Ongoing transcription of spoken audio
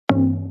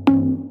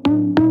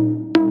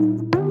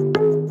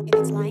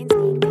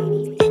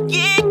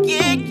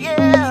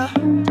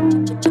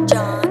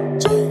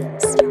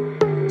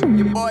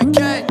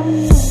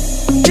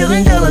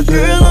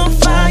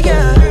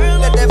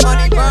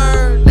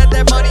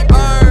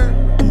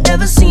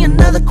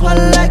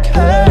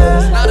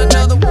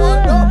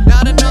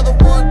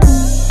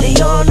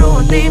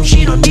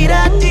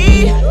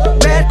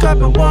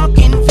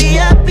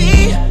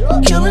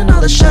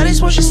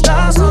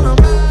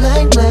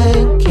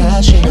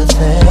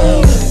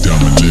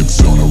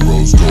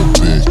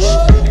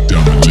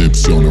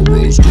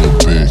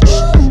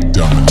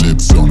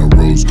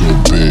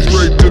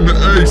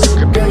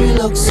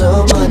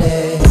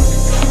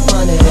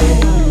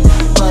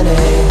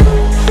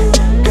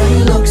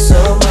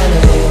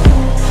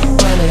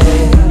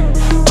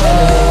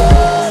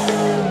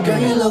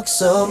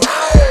so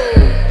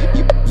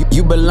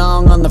You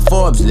belong on the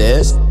Forbes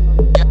list.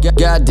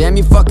 Goddamn,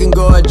 you fucking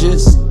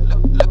gorgeous.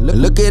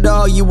 Look at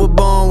all you were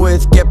born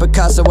with. Get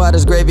Picasso out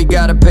his grave, he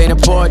gotta paint a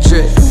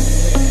portrait.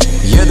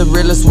 You're the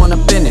realest one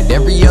up in it.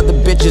 Every other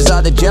bitch is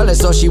either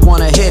jealous or she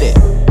wanna hit it.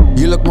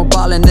 You look more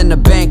ballin' than a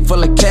bank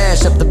full of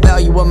cash. Up the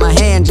value of my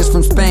hand just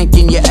from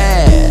spanking your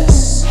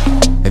ass.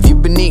 Have you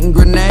been eating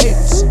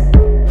grenades?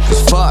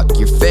 Cause fuck,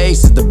 your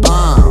face is the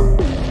bomb.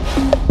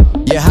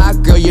 You're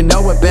hot, girl, you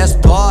know it.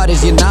 Best part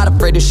is you're not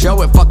afraid to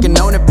show it. Fucking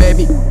own it,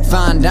 baby.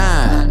 Fine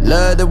dine,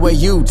 love the way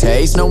you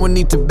taste. No one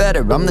needs to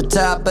better, I'm the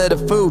top of the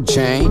food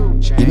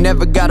chain. You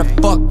never gotta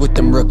fuck with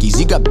them rookies.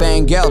 You got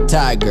Bengal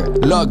tiger,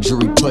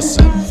 luxury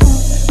pussy.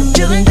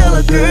 Billion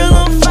dollar girl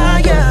on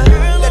fire.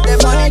 Let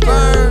that money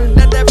burn,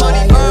 let that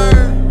money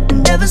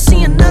burn. Never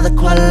see another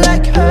quite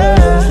like her.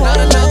 Not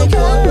another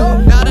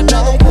one, not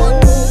another one.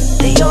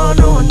 They all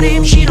know her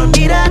name, she don't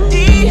need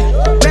ID.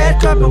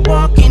 Red carpet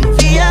walking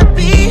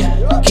VIP.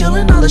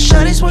 Killing all the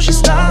shawties when she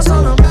stars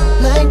on them.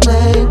 Blank,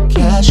 blank,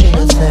 cash in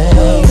a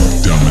thing.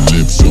 Diamond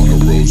lips on a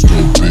rose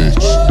gold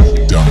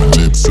bitch. Diamond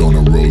lips on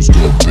a rose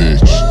gold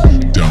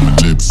bitch.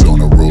 Diamond lips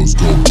on a rose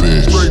gold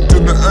bitch. Straight to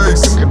the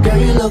ace. Girl,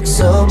 you look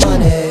so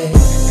money,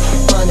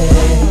 money,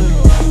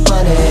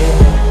 money.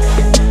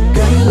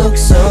 Girl, you look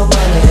so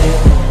money,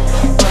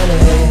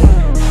 money,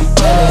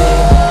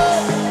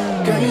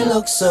 money. Girl, you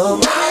look so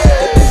money.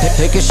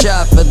 Take a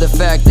shot for the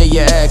fact that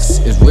your ex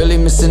is really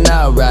missing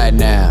out right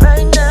now.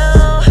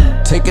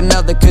 Take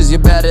another cause you're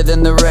better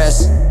than the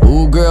rest.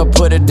 Ooh girl,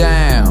 put it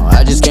down.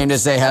 I just came to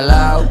say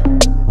hello.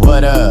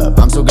 What up?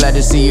 I'm so glad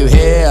to see you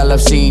here. I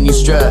love seeing you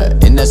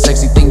strut in that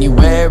sexy thing you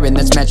wear, and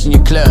that's matching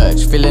your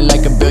clutch. Feeling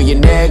like a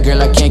billionaire,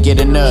 girl, I can't get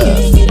enough.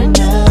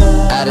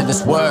 Out of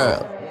this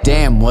world,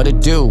 damn what it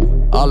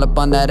do. All up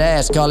on that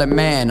ass, call it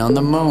man on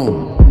the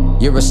moon.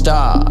 You're a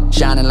star,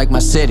 shining like my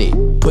city.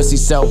 Pussy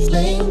so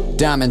flame,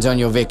 diamonds on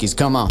your Vickies,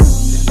 come on.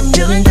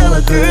 Billion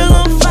dollar girl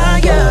on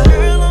fire.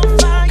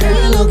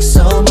 Girl, you look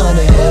so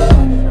money.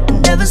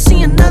 Never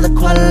see another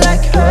quite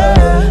like her.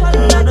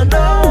 No, no,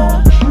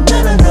 no,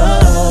 no, no,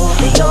 no.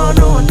 They all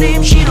know her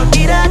name, she don't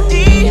need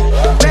ID.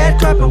 Red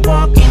carpet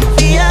walking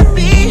VIP.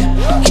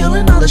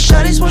 Killing all the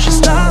shawties when she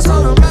stars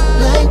on them.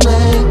 Blank,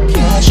 blank,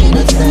 cash in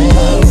a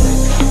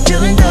thing.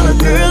 Billion dollar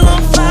girl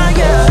on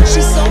fire.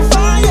 She's on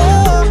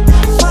fire,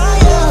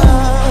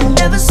 fire.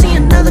 Never see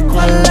another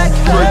quite like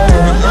her.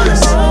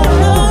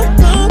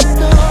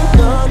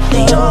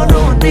 They all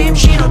know her name,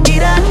 she don't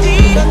need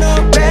ID.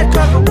 Red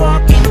carpet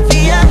walking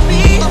VIP.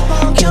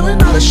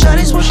 Killing all the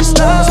shawties when she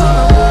stars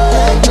on them.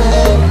 Blank,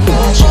 blank,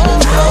 cash in a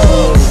thing.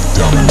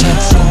 Diamond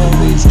lips on a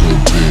rose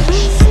gold bitch.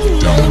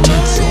 Diamond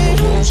lips on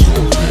a rose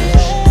gold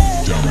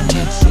bitch. Diamond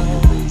lips on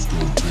a rose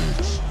gold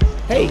bitch.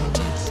 Hey,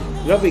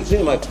 you're not be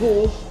cleaning my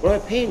pool. What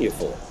am I paying you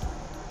for?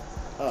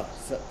 Oh,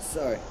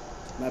 sorry.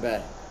 My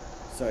bad.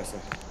 Sorry.